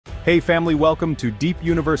Hey family, welcome to Deep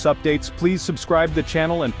Universe Updates. Please subscribe to the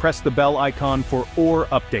channel and press the bell icon for ore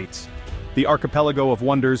updates. The Archipelago of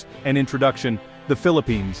Wonders and Introduction, the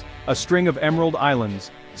Philippines, a string of emerald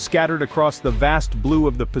islands, scattered across the vast blue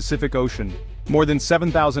of the Pacific Ocean. More than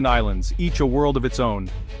 7,000 islands, each a world of its own.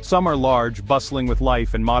 Some are large, bustling with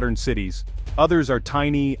life and modern cities. Others are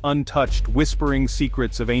tiny, untouched, whispering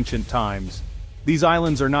secrets of ancient times. These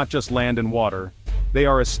islands are not just land and water. They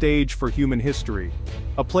are a stage for human history,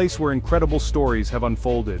 a place where incredible stories have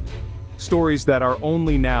unfolded. Stories that are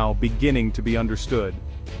only now beginning to be understood.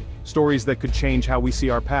 Stories that could change how we see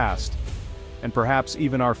our past, and perhaps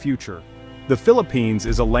even our future. The Philippines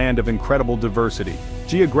is a land of incredible diversity.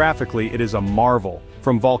 Geographically, it is a marvel,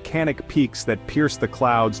 from volcanic peaks that pierce the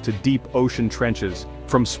clouds to deep ocean trenches,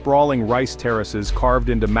 from sprawling rice terraces carved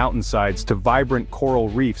into mountainsides to vibrant coral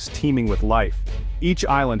reefs teeming with life. Each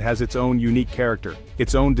island has its own unique character,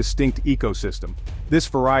 its own distinct ecosystem. This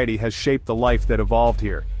variety has shaped the life that evolved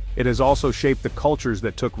here. It has also shaped the cultures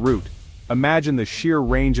that took root. Imagine the sheer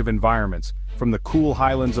range of environments, from the cool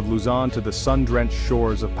highlands of Luzon to the sun-drenched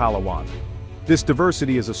shores of Palawan. This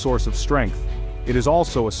diversity is a source of strength. It is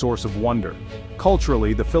also a source of wonder.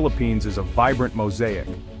 Culturally, the Philippines is a vibrant mosaic.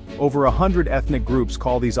 Over 100 ethnic groups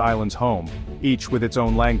call these islands home, each with its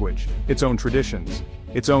own language, its own traditions,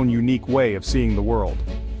 its own unique way of seeing the world.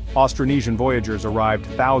 Austronesian voyagers arrived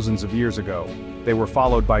thousands of years ago. They were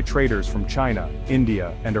followed by traders from China,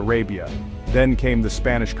 India, and Arabia. Then came the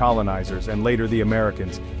Spanish colonizers and later the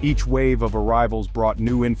Americans. Each wave of arrivals brought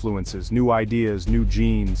new influences, new ideas, new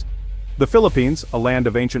genes. The Philippines, a land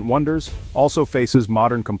of ancient wonders, also faces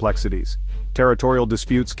modern complexities. Territorial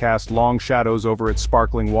disputes cast long shadows over its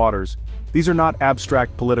sparkling waters. These are not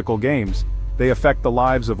abstract political games. They affect the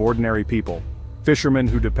lives of ordinary people. Fishermen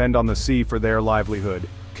who depend on the sea for their livelihood.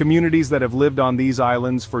 Communities that have lived on these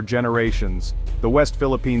islands for generations. The West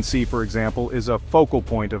Philippine Sea, for example, is a focal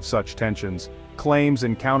point of such tensions. Claims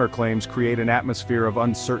and counterclaims create an atmosphere of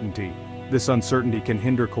uncertainty. This uncertainty can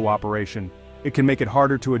hinder cooperation. It can make it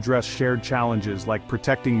harder to address shared challenges like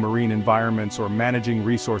protecting marine environments or managing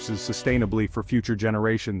resources sustainably for future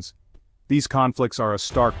generations. These conflicts are a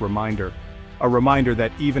stark reminder. A reminder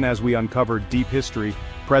that even as we uncover deep history,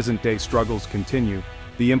 present-day struggles continue.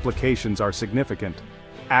 The implications are significant.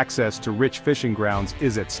 Access to rich fishing grounds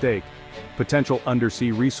is at stake. Potential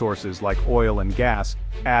undersea resources like oil and gas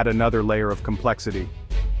add another layer of complexity.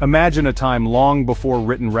 Imagine a time long before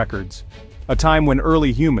written records. A time when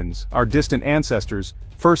early humans, our distant ancestors,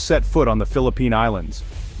 first set foot on the Philippine Islands.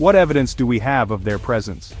 What evidence do we have of their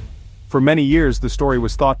presence? For many years the story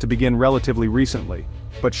was thought to begin relatively recently,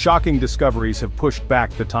 but shocking discoveries have pushed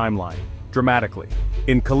back the timeline dramatically.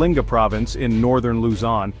 In Kalinga province in northern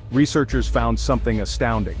Luzon, researchers found something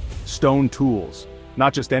astounding. Stone tools.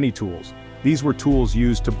 Not just any tools. These were tools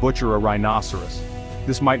used to butcher a rhinoceros.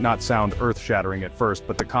 This might not sound earth-shattering at first,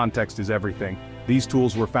 but the context is everything. These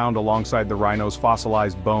tools were found alongside the rhino's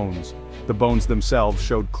fossilized bones. The bones themselves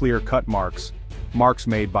showed clear cut marks. Marks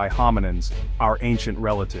made by hominins, our ancient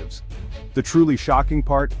relatives. The truly shocking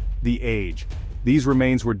part? The age. These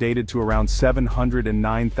remains were dated to around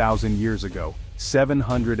 709,000 years ago.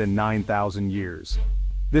 709,000 years.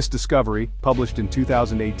 This discovery, published in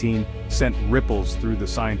 2018, sent ripples through the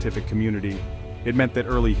scientific community. It meant that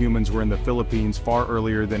early humans were in the Philippines far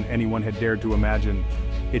earlier than anyone had dared to imagine.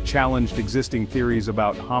 It challenged existing theories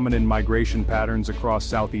about hominin migration patterns across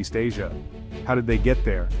Southeast Asia. How did they get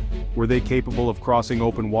there? Were they capable of crossing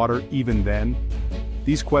open water even then?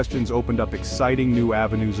 These questions opened up exciting new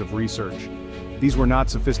avenues of research. These were not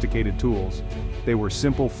sophisticated tools. They were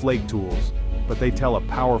simple flake tools, but they tell a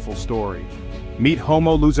powerful story. Meet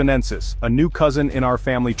Homolusensis, a new cousin in our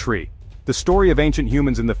family tree. The story of ancient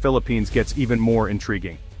humans in the Philippines gets even more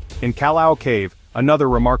intriguing. In Calao Cave, another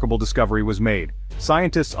remarkable discovery was made.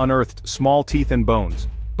 Scientists unearthed small teeth and bones.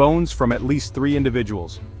 Bones from at least 3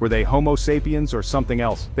 individuals. Were they Homo sapiens or something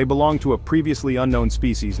else? They belonged to a previously unknown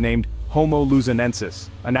species named Homolusensis,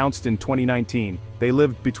 announced in 2019. They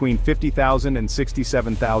lived between 50,000 and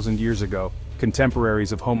 67,000 years ago,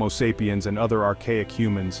 contemporaries of Homo sapiens and other archaic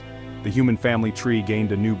humans. The human family tree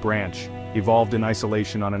gained a new branch, evolved in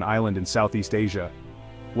isolation on an island in Southeast Asia.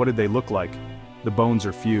 What did they look like? The bones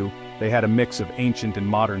are few. They had a mix of ancient and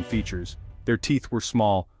modern features. Their teeth were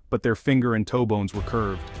small, but their finger and toe bones were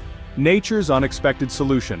curved. Nature's unexpected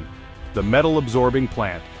solution. The metal-absorbing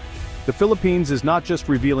plant. The Philippines is not just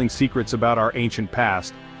revealing secrets about our ancient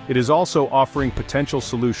past, it is also offering potential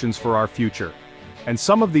solutions for our future. And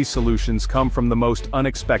some of these solutions come from the most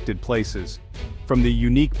unexpected places. From the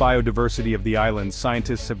unique biodiversity of the islands,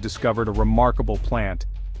 scientists have discovered a remarkable plant.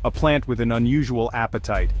 A plant with an unusual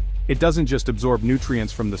appetite. It doesn't just absorb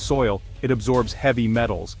nutrients from the soil, it absorbs heavy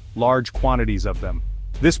metals, large quantities of them.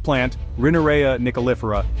 This plant, Rhinorrhea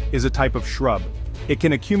nickellifera, is a type of shrub. It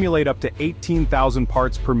can accumulate up to 18,000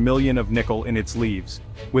 parts per million of nickel in its leaves,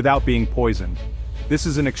 without being poisoned. This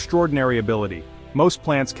is an extraordinary ability. Most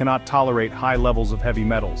plants cannot tolerate high levels of heavy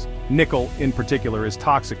metals. Nickel, in particular, is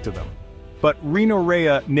toxic to them. But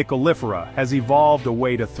Rhinorrhea nickellifera has evolved a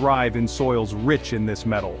way to thrive in soils rich in this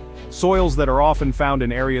metal. Soils that are often found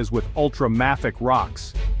in areas with ultramafic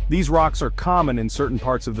rocks. These rocks are common in certain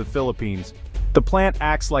parts of the Philippines. The plant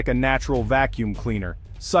acts like a natural vacuum cleaner,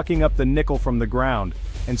 sucking up the nickel from the ground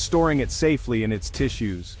and storing it safely in its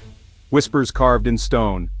tissues. Whispers carved in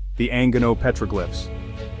stone, the Angano petroglyphs.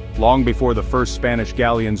 Long before the first Spanish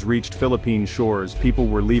galleons reached Philippine shores, people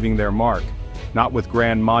were leaving their mark, not with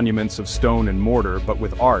grand monuments of stone and mortar, but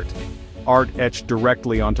with art. Art etched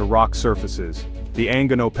directly onto rock surfaces. The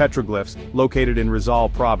Angano petroglyphs, located in Rizal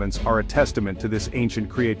province, are a testament to this ancient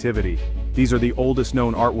creativity. These are the oldest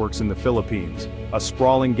known artworks in the Philippines, a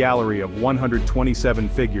sprawling gallery of 127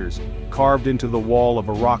 figures, carved into the wall of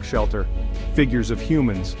a rock shelter. Figures of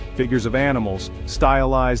humans, figures of animals,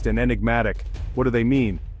 stylized and enigmatic. What do they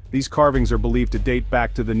mean? These carvings are believed to date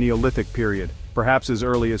back to the Neolithic period, perhaps as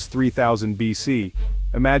early as 3000 BC.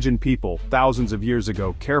 Imagine people, thousands of years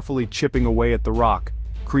ago, carefully chipping away at the rock,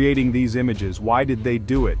 creating these images. Why did they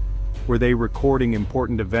do it? Were they recording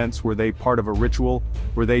important events? Were they part of a ritual?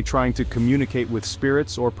 Were they trying to communicate with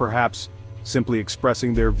spirits, or perhaps simply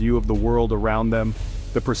expressing their view of the world around them?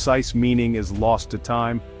 The precise meaning is lost to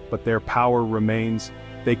time, but their power remains.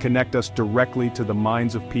 They connect us directly to the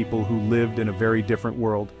minds of people who lived in a very different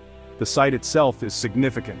world. The site itself is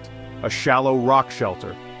significant. A shallow rock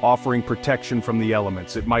shelter, offering protection from the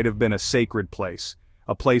elements. It might have been a sacred place.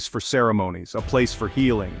 A place for ceremonies, a place for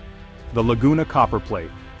healing. The Laguna copperplate,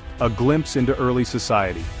 a glimpse into early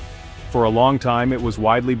society. For a long time it was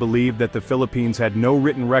widely believed that the Philippines had no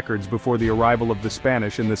written records before the arrival of the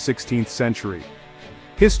Spanish in the 16th century.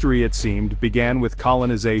 History, it seemed, began with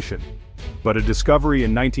colonization. But a discovery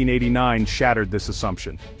in 1989 shattered this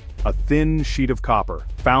assumption. A thin sheet of copper,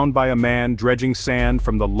 found by a man dredging sand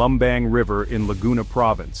from the Lumbang River in Laguna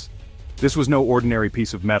province. This was no ordinary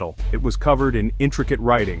piece of metal. It was covered in intricate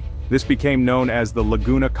writing. This became known as the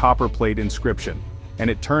Laguna copperplate inscription, and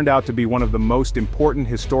it turned out to be one of the most important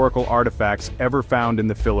historical artifacts ever found in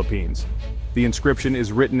the Philippines. The inscription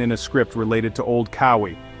is written in a script related to Old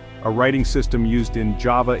Kawi, a writing system used in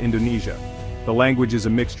Java, Indonesia. The language is a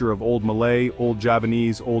mixture of Old Malay, Old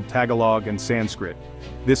Javanese, Old Tagalog, and Sanskrit.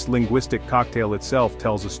 This linguistic cocktail itself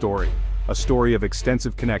tells a story of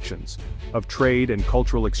extensive connections, of trade and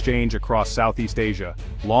cultural exchange across Southeast Asia.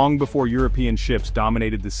 Long before European ships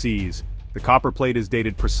dominated the seas, the copperplate is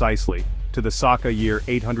dated precisely to the Saka year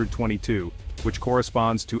 822, which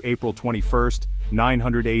corresponds to April 21st,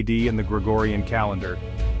 900 AD in the Gregorian calendar.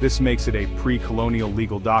 This makes it a pre-colonial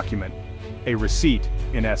legal document, a receipt,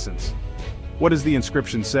 in essence. What does the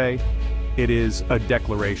inscription say? It is a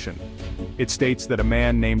declaration. It states that a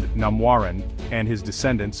man named Namwaran and his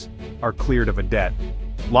descendants are cleared of a debt.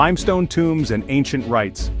 Limestone tombs and ancient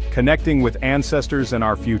rites, connecting with ancestors and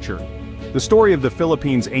our future. The story of the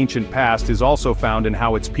Philippines' ancient past is also found in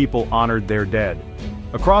how its people honored their dead.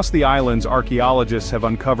 Across the islands, archaeologists have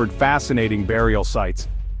uncovered fascinating burial sites,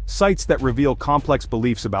 sites that reveal complex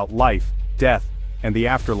beliefs about life, death, and the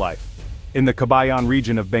afterlife. In the Cabayan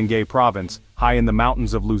region of Benguet province, high in the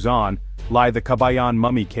mountains of Luzon, lie the Cabayan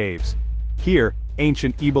mummy caves. Here,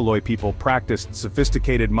 ancient Ibaloy people practiced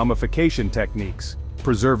sophisticated mummification techniques,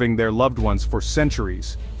 preserving their loved ones for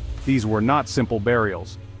centuries. These were not simple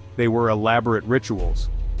burials. They were elaborate rituals,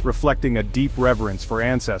 reflecting a deep reverence for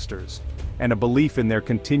ancestors, and a belief in their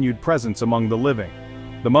continued presence among the living.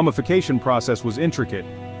 The mummification process was intricate.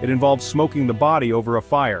 It involved smoking the body over a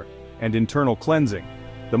fire, and internal cleansing.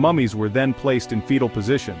 The mummies were then placed in fetal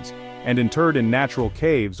positions, and interred in natural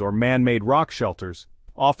caves or man-made rock shelters,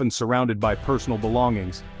 often surrounded by personal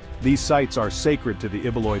belongings. These sites are sacred to the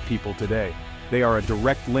Ibaloy people today. They are a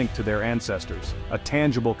direct link to their ancestors, a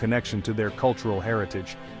tangible connection to their cultural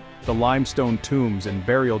heritage. The limestone tombs and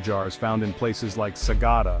burial jars found in places like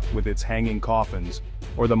Sagada, with its hanging coffins,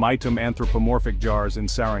 or the Maitum anthropomorphic jars in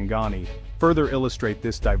Sarangani, further illustrate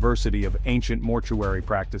this diversity of ancient mortuary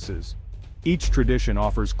practices. Each tradition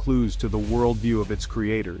offers clues to the worldview of its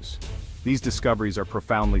creators. These discoveries are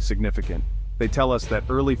profoundly significant. They tell us that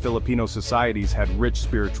early Filipino societies had rich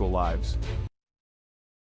spiritual lives.